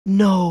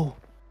No.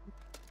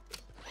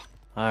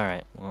 All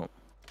right. Well.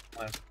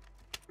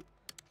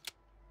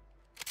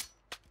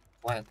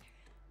 What?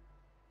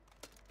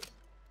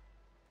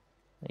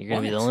 You're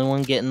gonna be the only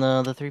one getting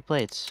the 3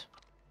 plates.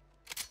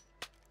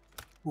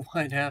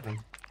 What happened?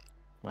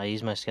 I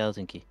used my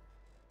skeleton key.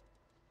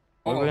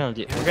 Oh, We're gonna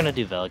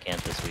do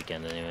Velicant this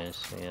weekend,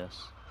 anyways.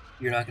 Yes.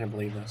 You're not gonna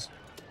believe this.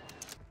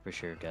 For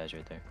sure, guys,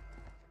 right there.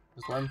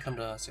 Just let him come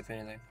to us, if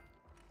anything.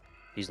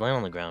 He's laying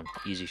on the ground.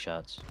 Easy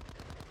shots.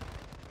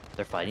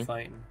 They're fighting. They're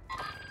fighting.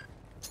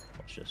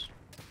 Watch this.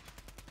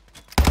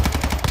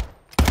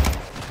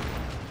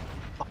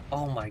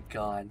 Oh my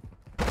god.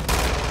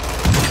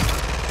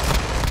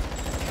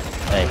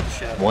 Hey,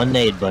 one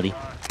nade, buddy.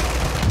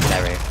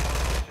 Guy right here.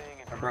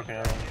 I broke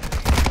another one.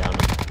 Down him.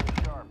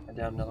 I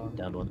downed another one.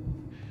 Downed one.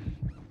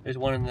 There's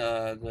one in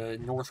the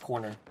north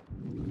corner.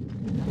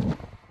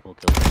 We'll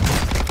kill him.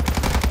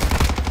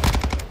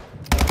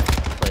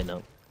 Play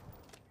no.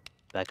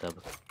 Back up.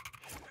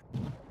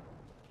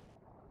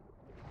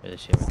 There's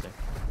shit right there.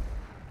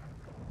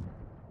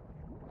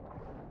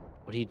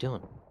 What are you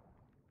doing?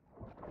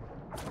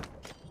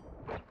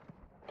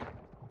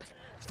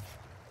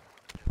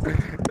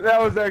 That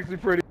was actually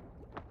pretty.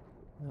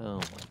 Oh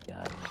my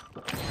god.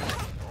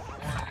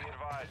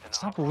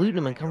 Stop looting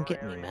him and come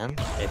get me, man.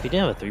 If he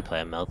didn't have a 3-play,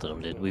 I melted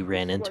him, dude. We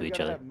ran into each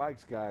other.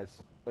 Mics, guys.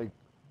 Like,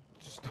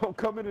 just don't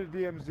come into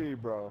DMZ,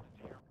 bro.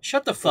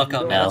 Shut the fuck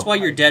up, man. That's why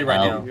you're dead right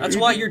now. No. That's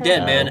why you're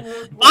dead, No. man.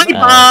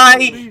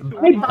 Bye-bye!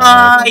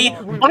 Bye-bye!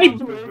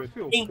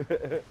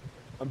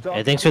 Bye-bye!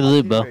 Hey, thanks for the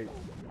loot, Bo.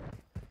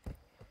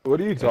 What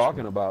are you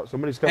talking about?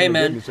 Somebody's coming. Hey, to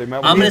man. get you. Say,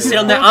 man, I'm gonna sit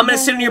on there. I'm gonna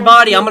sit on your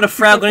body. I'm gonna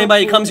frag when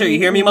anybody comes here. You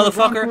hear me,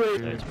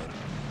 motherfucker?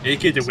 You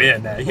get the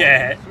weird, man.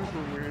 Yeah.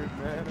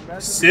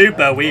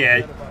 Super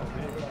weird.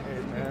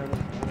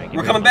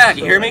 We're coming back.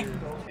 You hear me?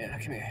 Yeah,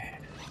 come here.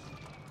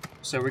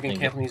 So we're gonna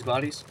camp on these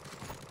bodies?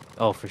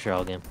 Oh, for sure,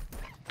 I'll game.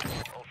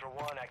 Ultra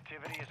One,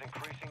 activity is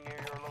increasing near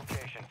your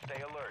location.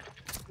 Stay alert.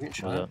 We're getting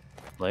shot at.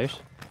 Players?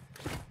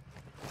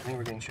 I think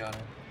we're getting shot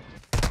at.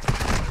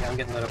 Yeah, I'm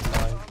getting lit up from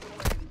behind.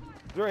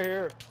 He's right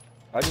here.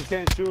 I just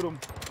can't shoot him.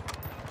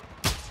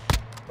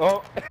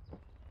 Oh.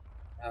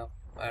 Oh,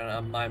 I don't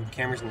know. My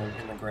camera's in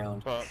the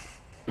ground.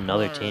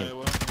 Another team.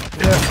 Ultra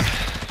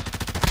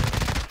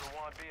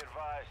One, be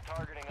advised.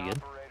 Targeting You good?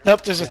 operator.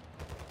 Nope, there's a...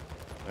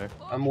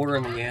 I'm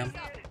ordering the yam.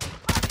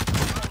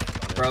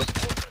 Bro.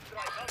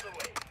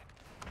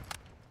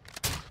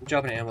 I'm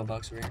dropping an ammo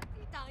box over here.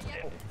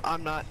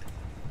 I'm not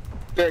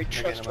very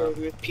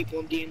trustworthy with people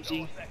in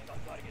DMZ.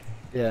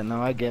 Yeah,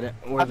 no, I get it.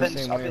 We're I've the been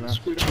same way, man.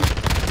 screwed.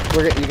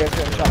 You guys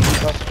got a shot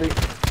across the street?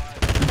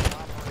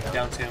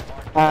 Down 2.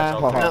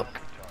 Nope.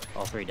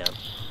 All 3 down.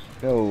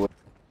 No. Ultra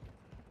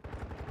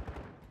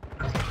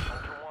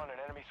One, an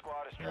enemy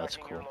squad is Yeah, that's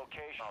tracking your cool.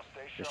 location.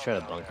 Stay Just sharp.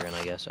 try to bunker in,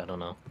 I guess. I don't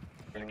know.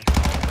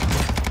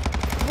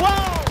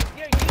 Whoa!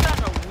 Yeah, you guys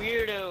are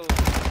weirdos.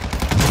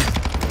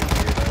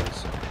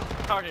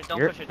 Carter, don't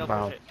push it, don't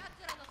push it.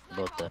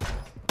 Both the.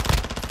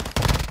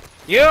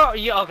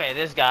 You okay,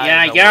 this guy.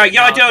 Yeah, dude,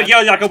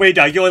 you're like a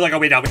window. You're like a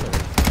window.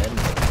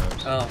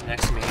 Oh,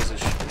 next to me, he's a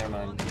never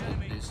mind.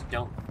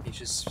 He's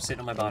just sitting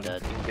on my body. You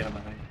can get on my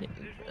body.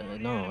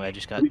 No, I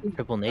just got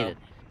triple naded.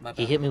 Oh,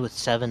 He hit me with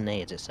 7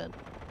 nades, it said.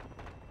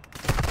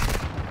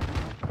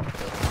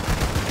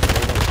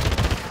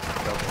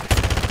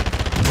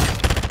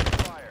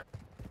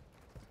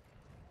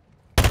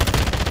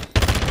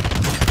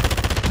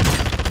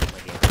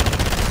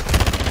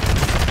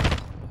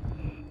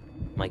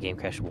 My game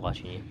crashed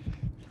watching you.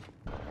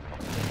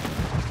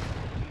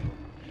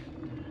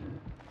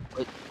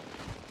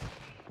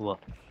 What?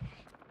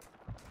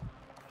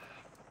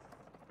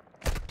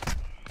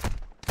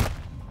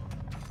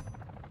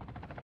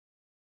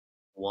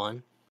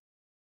 One.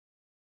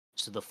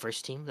 So the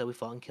first team that we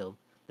fought and killed,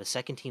 the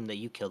second team that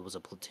you killed was a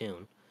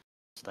platoon.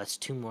 So that's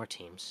 2 more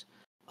teams.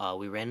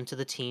 We ran into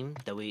the team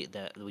that we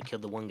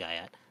killed the one guy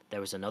at.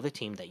 There was another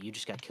team that you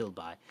just got killed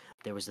by.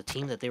 There was the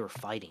team that they were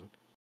fighting.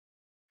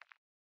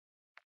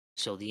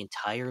 So the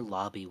entire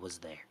lobby was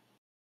there.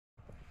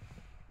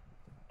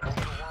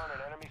 Ultra One,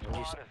 an enemy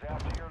squad is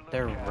after your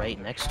They're loot. right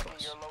next to Tracking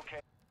us. your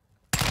location.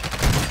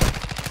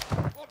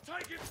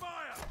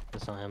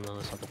 That's not him though,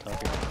 that's not the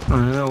talker.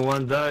 I know,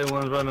 one died,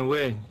 one run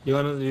away. You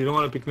don't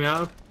wanna pick me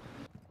up?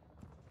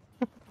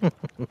 Alright.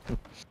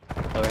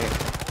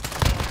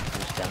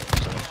 Just down.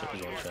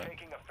 He's one shot.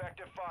 Taking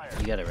effective fire.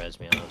 You gotta res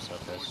me on those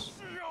stuff, Chris.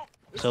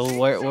 So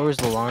where was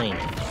the line?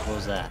 What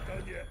was that?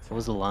 What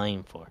was the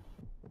line for?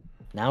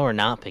 Now we're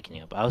not picking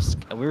you up.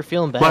 We were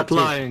feeling bad What too.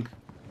 lying?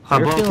 We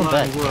were About feeling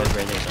lying bad. what?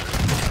 Right there,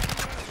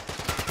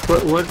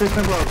 What are you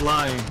talking about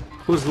lying?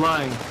 Who's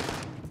lying?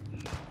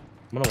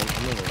 I'm gonna go.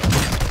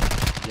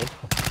 Good?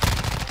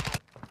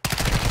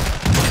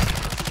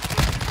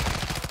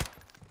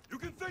 You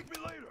can thank me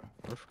later.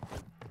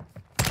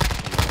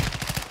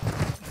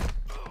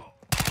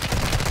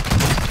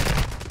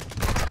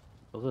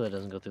 Hopefully that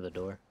doesn't go through the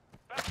door.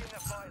 Back in the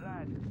fight,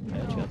 lad.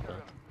 Yeah, check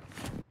that.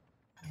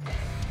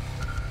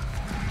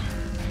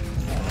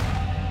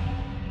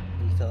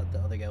 He thought the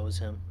other guy was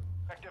him.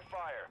 Effective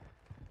fire.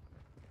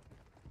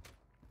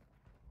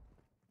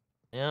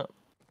 Yep.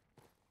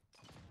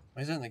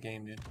 Why is that in the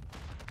game, dude?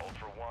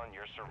 Ultra One,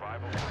 your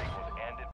survival streak was ended.